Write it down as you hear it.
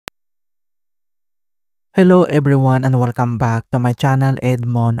Hello everyone and welcome back to my channel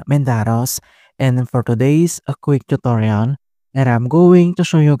Edmund Mindaros, and for today's a quick tutorial and I'm going to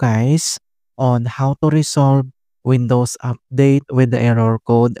show you guys on how to resolve Windows update with the error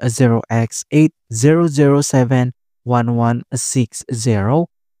code 0x80071160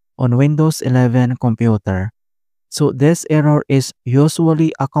 on Windows 11 computer. So this error is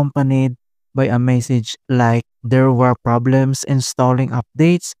usually accompanied by a message like there were problems installing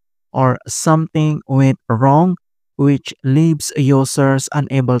updates or something went wrong, which leaves users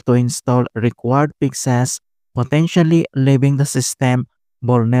unable to install required fixes, potentially leaving the system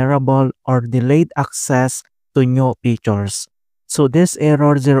vulnerable or delayed access to new features. So this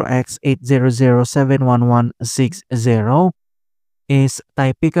error 0x80071160 is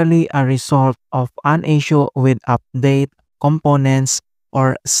typically a result of an issue with update components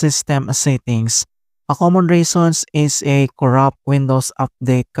or system settings. A common reason is a corrupt Windows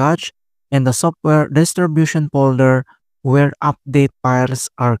update cache in the software distribution folder where update files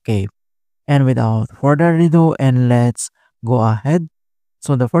are kept. And without further ado, and let's go ahead.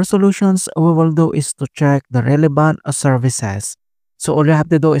 So the first solutions we will do is to check the relevant services. So all you have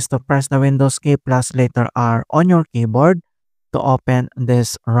to do is to press the Windows key plus letter R on your keyboard to open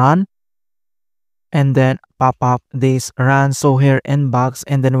this run, and then pop up this run. So here in box,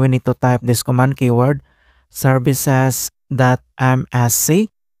 and then we need to type this command keyword services.msc.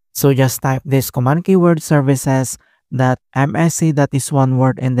 So just type this command keyword services.msc, that is one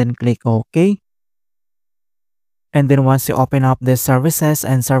word, and then click OK. And then once you open up this services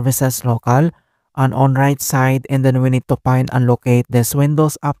and services local on right side, and then we need to find and locate this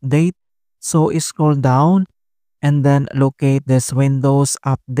Windows update. So scroll down and then locate this Windows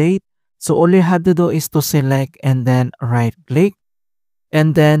update. So all you have to do is to select and then right click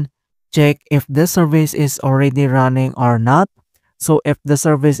and then check if the service is already running or not. So if the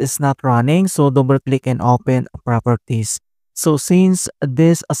service is not running, so double click and open properties. So since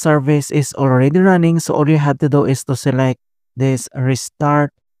this service is already running, so all you have to do is to select this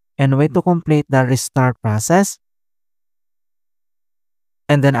restart and wait to complete the restart process.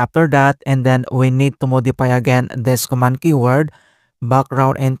 And then after that, and then we need to modify again this command keyword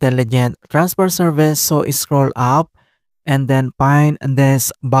background intelligent transfer service. So scroll up and then find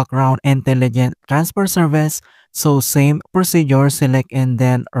this background intelligent transfer service. So same procedure, select and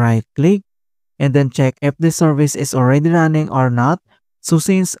then right click and then check if the service is already running or not. So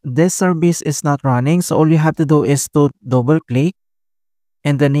since this service is not running, so all you have to do is to double click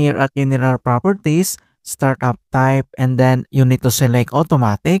and then here at general properties, startup type, and then you need to select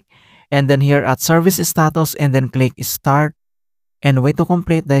automatic, and then here at service status and then click start and wait to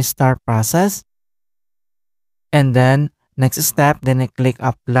complete the start process. And then next step, then I click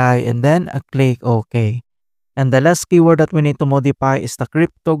apply and then I click OK. And the last keyword that we need to modify is the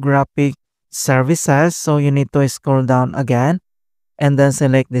cryptographic services. So you need to scroll down again and then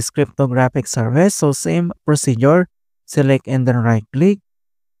select this cryptographic service. So same procedure, select and then right click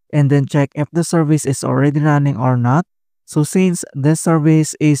and then check if the service is already running or not. So since this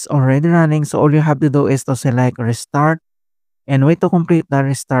service is already running, so all you have to do is to select restart and wait to complete the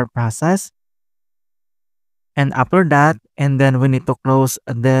restart process. And after that, and then we need to close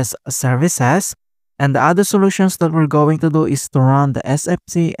this services. And the other solutions that we're going to do is to run the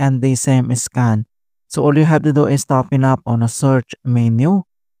SFC and the same scan. So all you have to do is to open up on a search menu.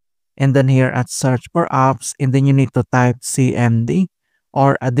 And then here at search for apps, and then you need to type CMD.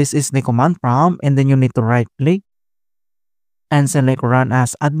 Or this is the command prompt, and then you need to right click and select run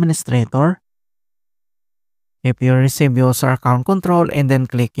as administrator. If you receive user account control and then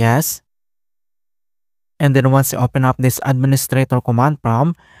click yes. And then once you open up this administrator command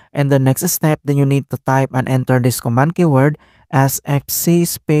prompt, and the next step, then you need to type and enter this command keyword as fc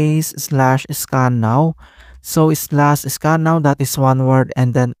 /scannow. So /scannow, that is one word,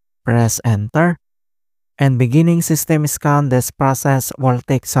 and then press enter. And beginning system scan, this process will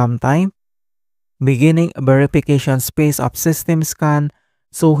take some time. Beginning verification space of system scan.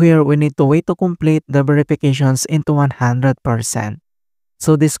 So here we need to wait to complete the verifications into 100%.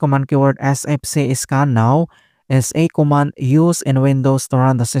 So this command keyword sfc scannow is a command used in Windows to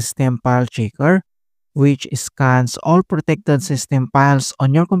run the system file checker, which scans all protected system files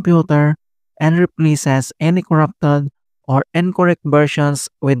on your computer and replaces any corrupted or incorrect versions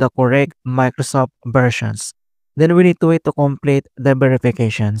with the correct Microsoft versions. Then we need to wait to complete the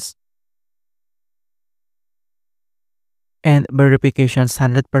verifications. And verifications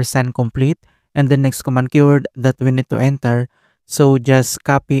 100% complete. And the next command keyword that we need to enter. So just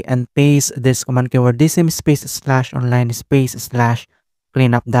copy and paste this command keyword dism space /online space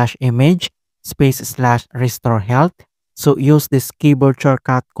 /cleanup -image space /RestoreHealth. So use this keyboard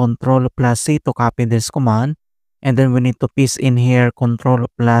shortcut Control plus C to copy this command. And then we need to paste in here Control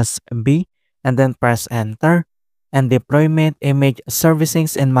plus B and then press enter. And deployment image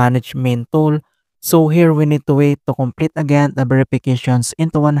servicings and management tool. So here we need to wait to complete again the verifications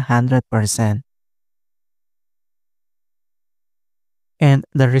into 100%. And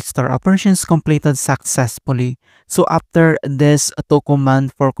the restore operations completed successfully. So after this two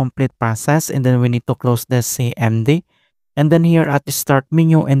command for complete process, and then we need to close the CMD. And then here at the start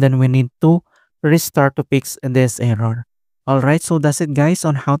menu, and then we need to restart to fix this error. Alright, so that's it guys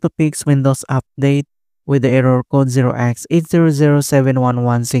on how to fix Windows Update with the error code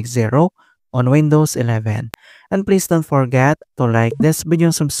 0x80071160 on Windows 11. And please don't forget to like this video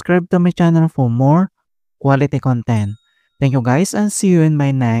and subscribe to my channel for more quality content. Thank you guys and see you in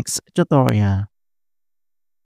my next tutorial.